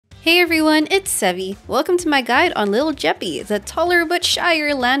Hey everyone, it's Sevi. Welcome to my guide on Rail Gepard, the taller but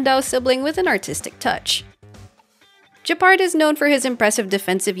shyer Landau sibling with an artistic touch. Gepard is known for his impressive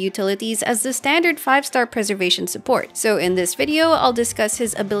defensive utilities as the standard 5-star preservation support, so in this video I'll discuss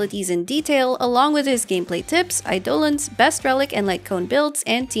his abilities in detail along with his gameplay tips, Eidolons, best relic and light cone builds,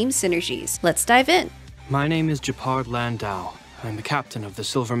 and team synergies. Let's dive in! My name is Gepard Landau. I'm the captain of the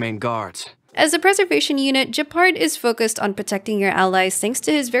Silvermane Guards. As a preservation unit, Gepard is focused on protecting your allies thanks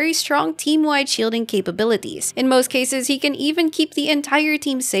to his very strong team-wide shielding capabilities. In most cases, he can even keep the entire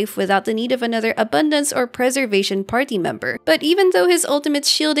team safe without the need of another abundance or preservation party member. But even though his ultimate's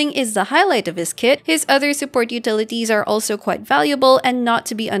shielding is the highlight of his kit, his other support utilities are also quite valuable and not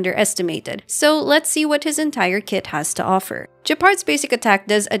to be underestimated. So let's see what his entire kit has to offer. Gepard's basic attack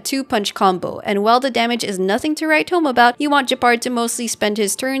does a 2-punch combo, and while the damage is nothing to write home about, you want Gepard to mostly spend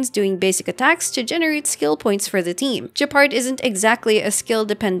his turns doing basic attacks to generate skill points for the team. Gepard isn't exactly a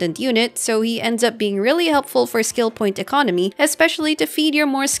skill-dependent unit, so he ends up being really helpful for skill point economy, especially to feed your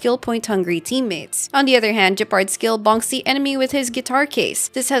more skill point hungry teammates. On the other hand, Gepard's skill bonks the enemy with his guitar case.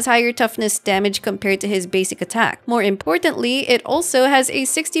 This has higher toughness damage compared to his basic attack. More importantly, it also has a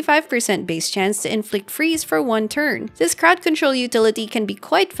 65% base chance to inflict freeze for 1 turn. This crowd control utility can be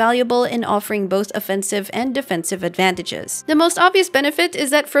quite valuable in offering both offensive and defensive advantages. The most obvious benefit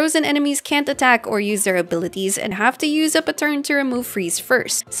is that frozen enemies can't attack or use their abilities and have to use up a turn to remove freeze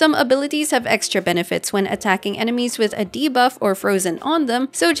first. Some abilities have extra benefits when attacking enemies with a debuff or frozen on them,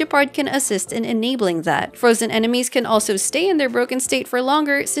 so Gepard can assist in enabling that. Frozen enemies can also stay in their broken state for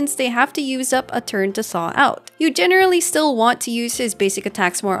longer since they have to use up a turn to thaw out. You generally still want to use his basic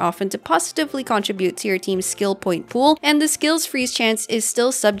attacks more often to positively contribute to your team's skill point pool, and the skill's freeze chance is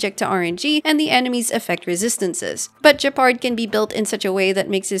still subject to RNG and the enemy's effect resistances. But Gepard can be built in such a way that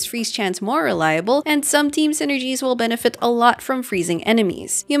makes his freeze chance more reliable, and some team synergies will benefit a lot from freezing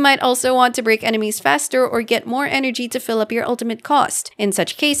enemies. You might also want to break enemies faster or get more energy to fill up your ultimate cost. In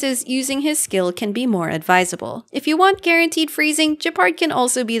such cases, using his skill can be more advisable. If you want guaranteed freezing, Gepard can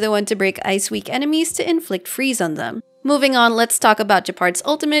also be the one to break ice-weak enemies to inflict freeze on them. Moving on, let's talk about Gepard's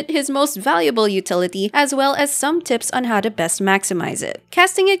ultimate, his most valuable utility, as well as some tips on how to best maximize it.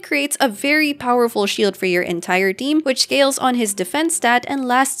 Casting it creates a very powerful shield for your entire team, which scales on his defense stat and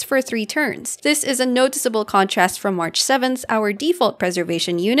lasts for 3 turns. This is a noticeable contrast from March 7th, our default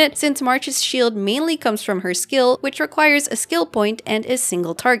preservation unit, since March's shield mainly comes from her skill, which requires a skill point and is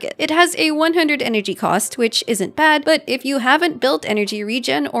single target. It has a 100 energy cost, which isn't bad, but if you haven't built energy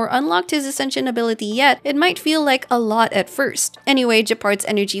regen or unlocked his ascension ability yet, it might feel like a lot at first. Anyway, Gepard's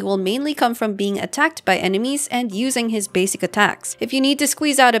energy will mainly come from being attacked by enemies and using his basic attacks. If you need to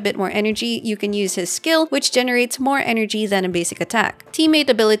squeeze out a bit more energy, you can use his skill, which generates more energy than a basic attack. Teammate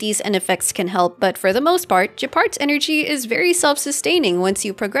abilities and effects can help, but for the most part, Gepard's energy is very self-sustaining once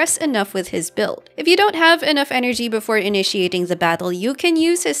you progress enough with his build. If you don't have enough energy before initiating the battle, you can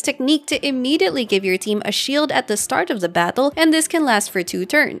use his technique to immediately give your team a shield at the start of the battle, and this can last for 2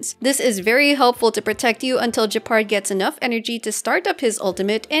 turns. This is very helpful to protect you until Gepard gets enough energy to start up his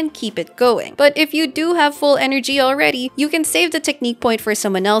ultimate and keep it going. But if you do have full energy already, you can save the technique point for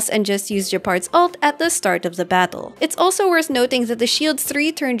someone else and just use Gepard's ult at the start of the battle. It's also worth noting that the shield's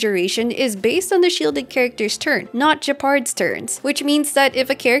 3-turn duration is based on the shielded character's turn, not Gepard's turns, which means that if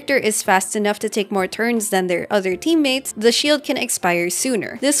a character is fast enough to take more turns than their other teammates, the shield can expire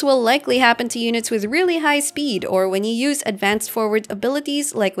sooner. This will likely happen to units with really high speed or when you use advanced forward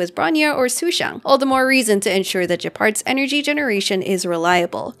abilities like with Bronya or Sushang. All the more reason to ensure that Gepard's energy generation is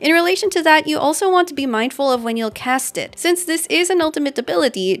reliable. In relation to that, you also want to be mindful of when you'll cast it. Since this is an ultimate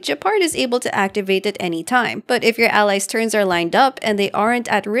ability, Gepard is able to activate at any time. But if your allies' turns are lined up and they aren't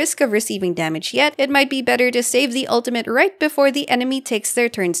at risk of receiving damage yet, it might be better to save the ultimate right before the enemy takes their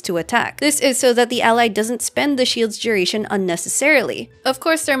turns to attack. This is so that the ally doesn't spend the shield's duration unnecessarily. Of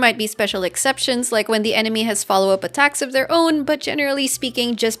course, there might be special exceptions like when the enemy has follow-up attacks of their own, but generally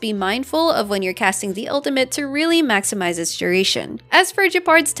speaking, just be mindful of when you're casting the ultimate to really maximize its duration. As for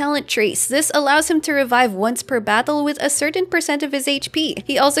Gepard's talent trace, this allows him to revive once per battle with a certain percent of his HP.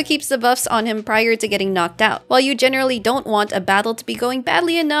 He also keeps the buffs on him prior to getting knocked out. While you generally don't want a battle to be going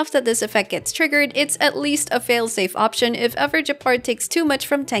badly enough that this effect gets triggered, it's at least a fail-safe option if ever Gepard takes too much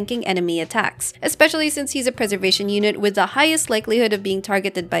from tanking enemy attacks, especially since he's a preservation unit with the highest likelihood of being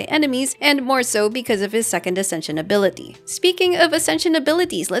targeted by enemies, and more so because of his second ascension ability. Speaking of ascension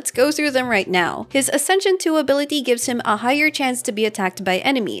abilities, let's go through them right now. His ascension 2 ability ability gives him a higher chance to be attacked by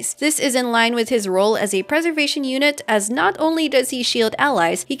enemies. This is in line with his role as a preservation unit, as not only does he shield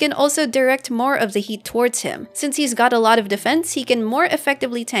allies, he can also direct more of the heat towards him. Since he's got a lot of defense, he can more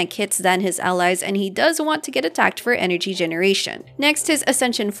effectively tank hits than his allies, and he does want to get attacked for energy generation. Next, his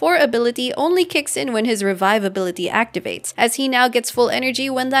Ascension 4 ability only kicks in when his Revive ability activates, as he now gets full energy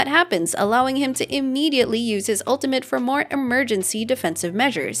when that happens, allowing him to immediately use his ultimate for more emergency defensive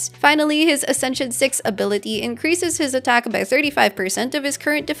measures. Finally, his Ascension 6 ability increases his attack by 35% of his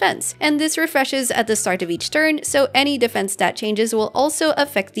current defense, and this refreshes at the start of each turn, so any defense stat changes will also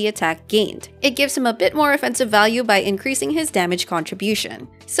affect the attack gained. It gives him a bit more offensive value by increasing his damage contribution.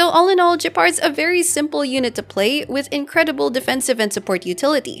 So all in all, Gepard's a very simple unit to play with incredible defensive and support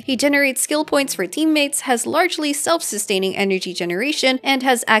utility. He generates skill points for teammates, has largely self-sustaining energy generation, and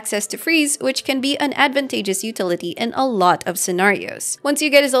has access to freeze, which can be an advantageous utility in a lot of scenarios. Once you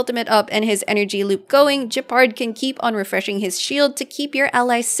get his ultimate up and his energy loop going, Gepard can keep on refreshing his shield to keep your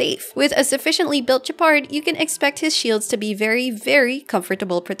allies safe. With a sufficiently built Gepard, you can expect his shields to be very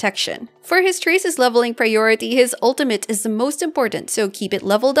comfortable protection. For his Trace's leveling priority, his ultimate is the most important, so keep it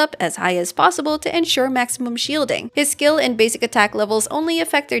leveled up as high as possible to ensure maximum shielding. His skill and basic attack levels only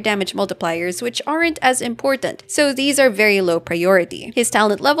affect their damage multipliers, which aren't as important, so these are very low priority. His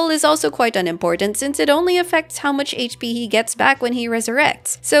talent level is also quite unimportant since it only affects how much HP he gets back when he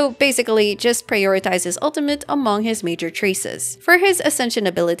resurrects, so basically just prioritize his ultimate among his major traces. For his Ascension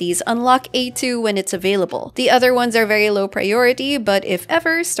abilities, unlock A2 when it's available. The other ones are very low priority, but if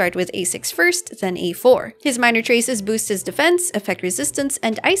ever, start with A6 first, then A4. His minor traces boost his defense, effect resistance,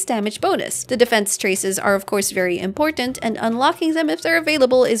 and ice damage bonus. The defense traces are of course very important, and unlocking them if they're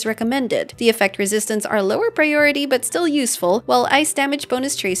available is recommended. The effect resistance are lower priority but still useful, while ice damage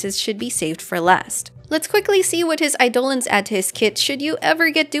bonus traces should be saved for last. Let's quickly see what his Eidolons add to his kit should you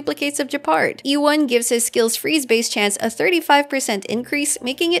ever get duplicates of Gepard. E1 gives his skill's freeze base chance a 35% increase,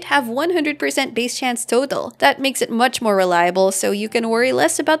 making it have 100% base chance total. That makes it much more reliable, so you can worry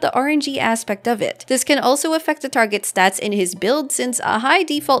less about the RNG aspect of it. This can also affect the target stats in his build, since a high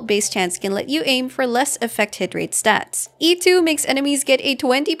default base chance can let you aim for less effect hit rate stats. E2 makes enemies get a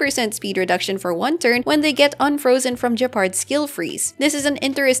 20% speed reduction for one turn when they get unfrozen from Gepard's skill freeze. This is an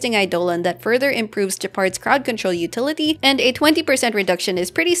interesting Eidolon that further improves Gepard's crowd control utility, and a 20% reduction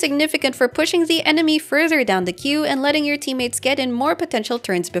is pretty significant for pushing the enemy further down the queue and letting your teammates get in more potential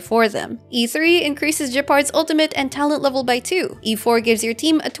turns before them. E3 increases Gepard's ultimate and talent level by 2. E4 gives your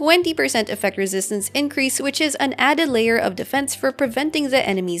team a 20% effect resistance increase, which is an added layer of defense for preventing the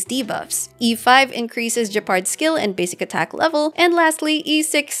enemy's debuffs. E5 increases Gepard's skill and basic attack level, and lastly,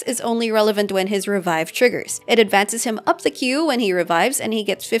 E6 is only relevant when his revive triggers. It advances him up the queue when he revives, and he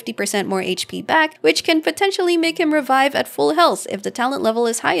gets 50% more HP back, which can potentially make him revive at full health if the talent level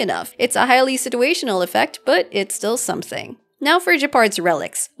is high enough. It's a highly situational effect, but it's still something. Now for Gepard's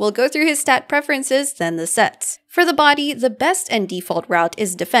relics. We'll go through his stat preferences, then the sets. For the body, the best and default route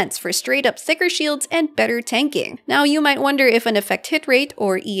is defense for straight up thicker shields and better tanking. Now you might wonder if an effect hit rate,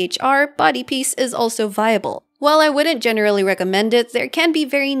 or EHR, body piece is also viable. While I wouldn't generally recommend it, there can be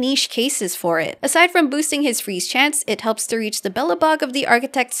very niche cases for it. Aside from boosting his freeze chance, it helps to reach the Belobog of the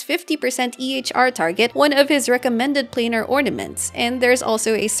Architect's 50% EHR target, one of his recommended planar ornaments, and there's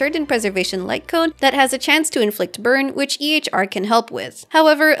also a certain preservation light cone that has a chance to inflict burn, which EHR can help with.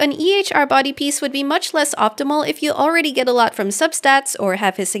 However, an EHR body piece would be much less optimal if you already get a lot from substats or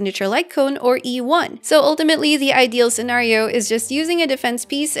have his signature light cone or E1. So ultimately, the ideal scenario is just using a defense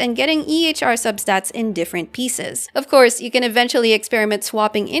piece and getting EHR substats in different pieces. Of course, you can eventually experiment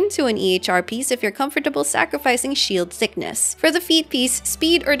swapping into an EHR piece if you're comfortable sacrificing shield thickness. For the feet piece,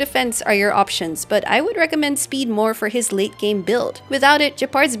 speed or defense are your options, but I would recommend speed more for his late game build. Without it,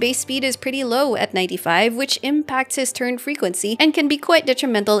 Gepard's base speed is pretty low at 95, which impacts his turn frequency and can be quite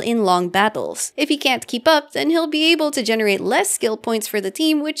detrimental in long battles. If he can't keep up, then he'll be able to generate less skill points for the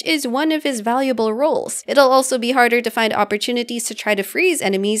team, which is one of his valuable roles. It'll also be harder to find opportunities to try to freeze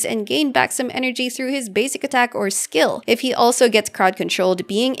enemies and gain back some energy through his basic attack or skill. If he also gets crowd controlled,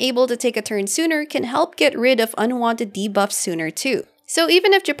 being able to take a turn sooner can help get rid of unwanted debuffs sooner too. So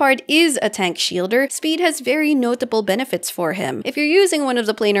even if Gepard is a tank shielder, speed has very notable benefits for him. If you're using one of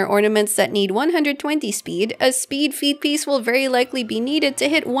the planar ornaments that need 120 speed, a speed feed piece will very likely be needed to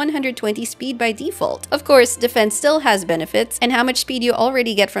hit 120 speed by default. Of course, defense still has benefits, and how much speed you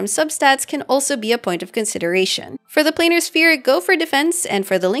already get from substats can also be a point of consideration. For the planar sphere, go for defense, and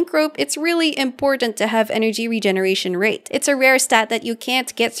for the link rope, it's really important to have energy regeneration rate. It's a rare stat that you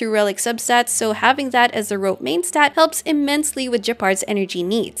can't get through relic substats, so having that as the rope main stat helps immensely with Gepard's Jeopard's energy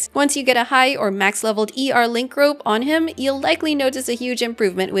needs. Once you get a high or max leveled ER link rope on him, you'll likely notice a huge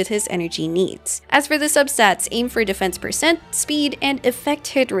improvement with his energy needs. As for the substats, aim for defense percent, speed, and effect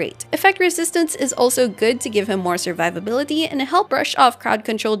hit rate. Effect resistance is also good to give him more survivability and help brush off crowd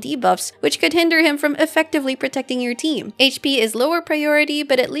control debuffs, which could hinder him from effectively protecting your team. HP is lower priority,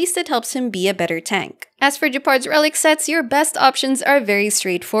 but at least it helps him be a better tank. As for Gepard's relic sets, your best options are very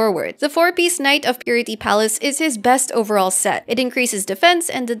straightforward. The 4-piece Knight of Purity Palace is his best overall set. It increases defense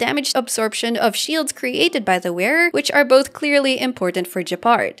and the damage absorption of shields created by the wearer, which are both clearly important for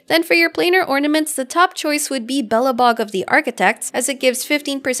Gepard. Then for your planar ornaments, the top choice would be Belobog of the Architects, as it gives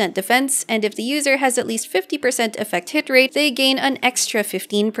 15% defense, and if the user has at least 50% effect hit rate, they gain an extra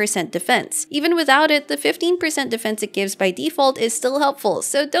 15% defense. Even without it, the 15% defense it gives by default is still helpful,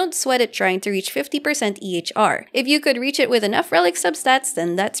 so don't sweat it trying to reach 50% EHR. If you could reach it with enough relic substats,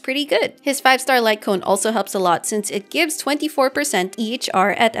 then that's pretty good. His 5-star light cone also helps a lot since it gives 24%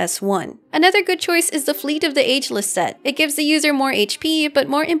 EHR at S1. Another good choice is the Fleet of the Ageless set. It gives the user more HP, but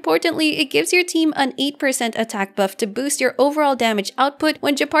more importantly, it gives your team an 8% attack buff to boost your overall damage output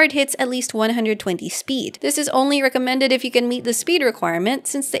when Gepard hits at least 120 speed. This is only recommended if you can meet the speed requirement,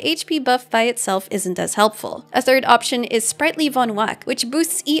 since the HP buff by itself isn't as helpful. A third option is Sprightly Von Wack, which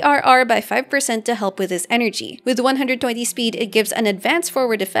boosts ERR by 5% to help with his energy. With 120 speed, it gives an advanced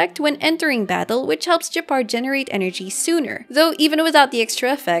forward effect when entering battle, which helps Gepard generate energy sooner. Though even without the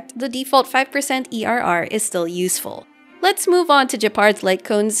extra effect, the default 5% ERR is still useful. Let's move on to Gepard's light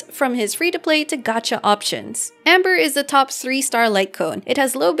cones from his free-to-play to gacha options. Amber is the top 3-star light cone. It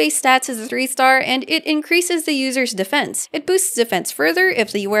has low base stats as a 3-star, and it increases the user's defense. It boosts defense further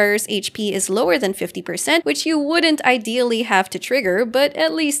if the wearer's HP is lower than 50%, which you wouldn't ideally have to trigger, but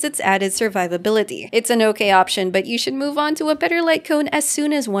at least it's added survivability. It's an okay option, but you should move on to a better light cone as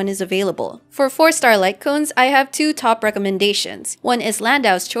soon as one is available. For 4-star light cones, I have 2 top recommendations. One is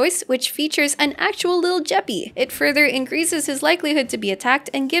Landau's Choice, which features an actual little Jeppy. It further increases his likelihood to be attacked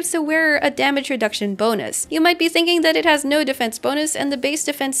and gives the wearer a damage reduction bonus. You might be thinking that it has no defense bonus, and the base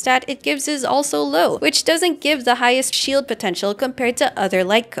defense stat it gives is also low, which doesn't give the highest shield potential compared to other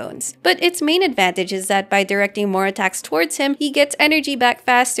light cones. But its main advantage is that by directing more attacks towards him, he gets energy back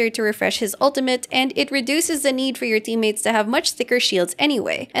faster to refresh his ultimate, and it reduces the need for your teammates to have much thicker shields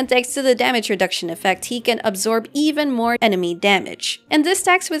anyway. And thanks to the damage reduction effect, he can absorb even more enemy damage. And this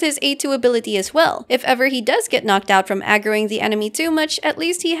stacks with his A2 ability as well. If ever he does get knocked out from aggroing the enemy too much, at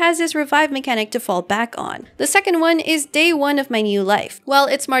least he has his revive mechanic to fall back on. The second one is Day 1 of My New Life. While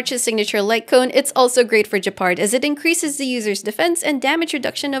it's March's signature light cone, it's also great for Gepard as it increases the user's defense and damage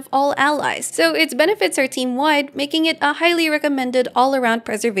reduction of all allies, so its benefits are team-wide, making it a highly recommended all-around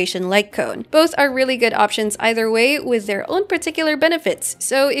preservation light cone. Both are really good options either way with their own particular benefits,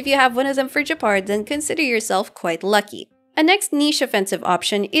 so if you have one of them for Gepard, then consider yourself quite lucky. A next niche offensive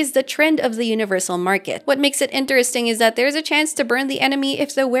option is the Trend of the Universal Market. What makes it interesting is that there's a chance to burn the enemy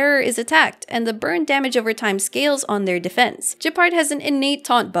if the wearer is attacked, and the burn damage over time scales on their defense. Gepard has an innate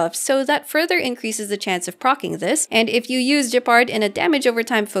taunt buff, so that further increases the chance of proccing this, and if you use Gepard in a damage over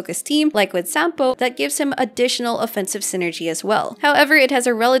time focused team, like with Sampo, that gives him additional offensive synergy as well. However, it has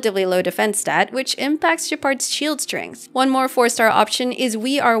a relatively low defense stat, which impacts Gepard's shield strength. One more 4-star option is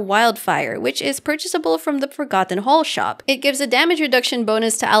We Are Wildfire, which is purchasable from the Forgotten Hall shop. It gives a damage reduction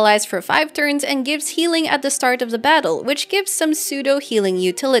bonus to allies for 5 turns and gives healing at the start of the battle, which gives some pseudo-healing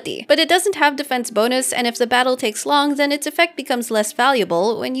utility. But it doesn't have defense bonus, and if the battle takes long, then its effect becomes less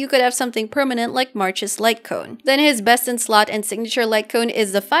valuable when you could have something permanent like March's light cone. Then his best in slot and signature light cone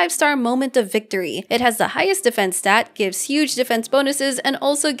is the 5-star Moment of Victory. It has the highest defense stat, gives huge defense bonuses, and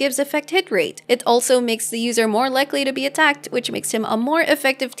also gives effect hit rate. It also makes the user more likely to be attacked, which makes him a more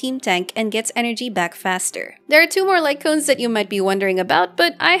effective team tank and gets energy back faster. There are 2 more light cones that you might be wondering about,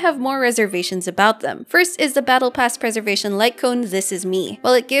 but I have more reservations about them. First is the Battle Pass Preservation Light Cone This Is Me.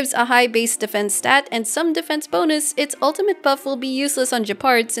 While it gives a high base defense stat and some defense bonus, its ultimate buff will be useless on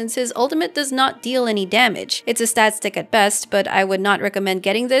Gepard since his ultimate does not deal any damage. It's a stat stick at best, but I would not recommend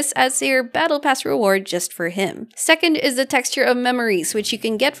getting this as your Battle Pass reward just for him. Second is the Texture of Memories, which you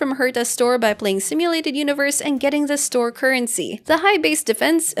can get from Herta's store by playing Simulated Universe and getting the store currency. The high base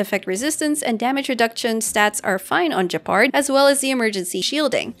defense, effect resistance, and damage reduction stats are fine on Gepard, as well as the emergency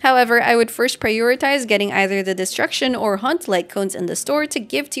shielding. However, I would first prioritize getting either the Destruction or Hunt light cones in the store to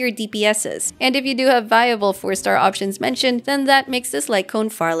give to your DPSs. And if you do have viable 4-star options mentioned, then that makes this light cone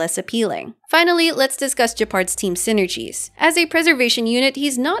far less appealing. Finally, let's discuss Gepard's team synergies. As a preservation unit,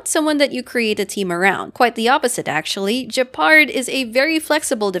 he's not someone that you create a team around. Quite the opposite, actually. Gepard is a very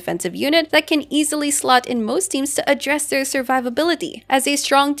flexible defensive unit that can easily slot in most teams to address their survivability. As a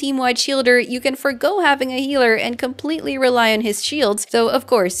strong team-wide shielder, you can forgo having a healer and completely rely on his shields, though of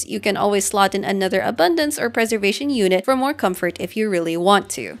course, you can always slot in another abundance or preservation unit for more comfort if you really want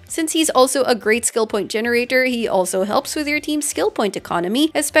to. Since he's also a great skill point generator, he also helps with your team's skill point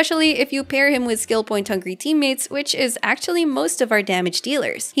economy, especially if you pair him with skill point hungry teammates, which is actually most of our damage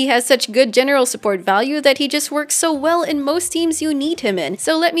dealers. He has such good general support value that he just works so well in most teams you need him in,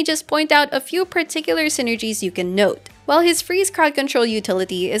 so let me just point out a few particular synergies you can note. While his freeze crowd control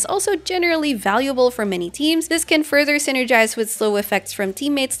utility is also generally valuable for many teams, this can further synergize with slow effects from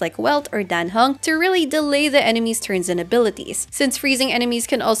teammates like Welt or Dan Heng to really delay the enemy's turns and abilities. Since freezing enemies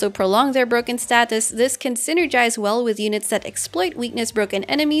can also prolong their broken status, this can synergize well with units that exploit weakness broken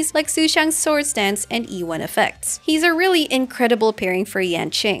enemies like Su Xiang's sword stance and E1 effects. He's a really incredible pairing for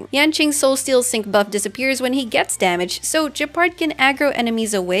Yanqing. Yanqing's Soul Steal sync buff disappears when he gets damaged, so Gepard can aggro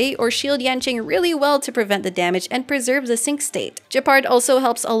enemies away or shield Yanqing really well to prevent the damage and preserve the sync state. Gepard also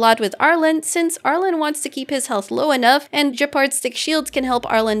helps a lot with Arlan since Arlan wants to keep his health low enough, and Gepard's stick shields can help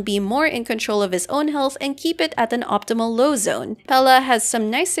Arlan be more in control of his own health and keep it at an optimal low zone. Pella has some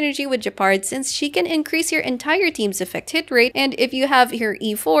nice synergy with Gepard since she can increase your entire team's effect hit rate, and if you have her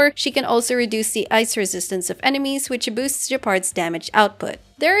E4, she can also reduce the ice resistance of enemies, which boosts Gepard's damage output.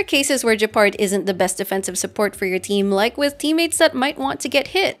 There are cases where Gepard isn't the best defensive support for your team, like with teammates that might want to get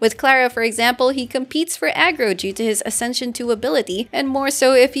hit. With Clara, for example, he competes for aggro due to his Ascension 2 ability, and more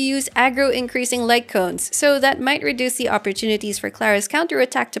so if you use aggro increasing light cones, so that might reduce the opportunities for Clara's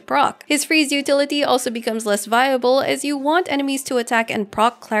counterattack to proc. His freeze utility also becomes less viable as you want enemies to attack and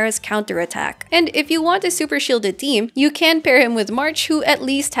proc Clara's counterattack. And if you want a super shielded team, you can pair him with March, who at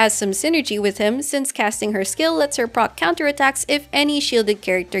least has some synergy with him since casting her skill lets her proc counterattacks if any shielded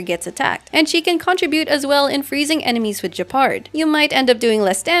character gets attacked, and she can contribute as well in freezing enemies with Gepard. You might end up doing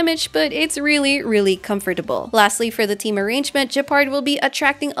less damage, but it's really comfortable. Lastly, for the team arrangement, Gepard will be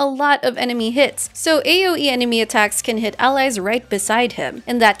attracting a lot of enemy hits, so AoE enemy attacks can hit allies right beside him.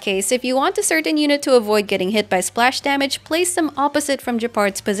 In that case, if you want a certain unit to avoid getting hit by splash damage, place them opposite from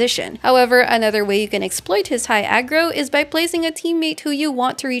Gepard's position. However, another way you can exploit his high aggro is by placing a teammate who you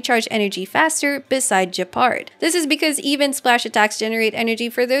want to recharge energy faster beside Gepard. This is because even splash attacks generate energy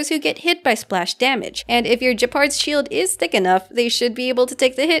for those who get hit by splash damage, and if your Gepard's shield is thick enough, they should be able to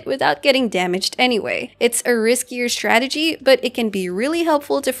take the hit without getting damaged anyway. It's a riskier strategy, but it can be really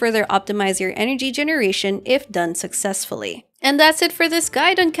helpful to further optimize your energy generation if done successfully. And that's it for this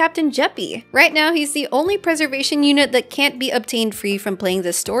guide on Captain Jeppy. Right now, he's the only preservation unit that can't be obtained free from playing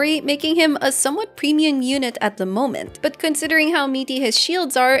this story, making him a somewhat premium unit at the moment. But considering how meaty his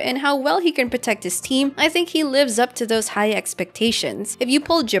shields are and how well he can protect his team, I think he lives up to those high expectations. If you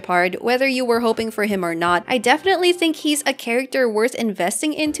pulled Gepard, whether you were hoping for him or not, I definitely think he's a character worth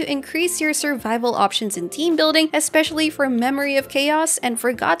investing in to increase your survival options in team building, especially for Memory of Chaos and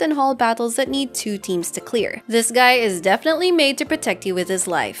Forgotten Hall battles that need 2 teams to clear. This guy is definitely made to protect you with his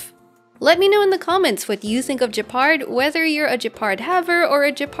life. Let me know in the comments what you think of Gepard, whether you're a Gepard haver or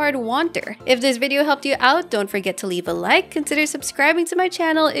a Gepard wanter. If this video helped you out, don't forget to leave a like, consider subscribing to my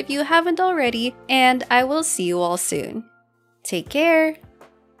channel if you haven't already, and I will see you all soon. Take care!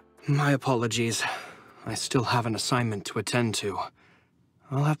 My apologies. I still have an assignment to attend to.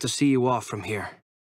 I'll have to see you off from here.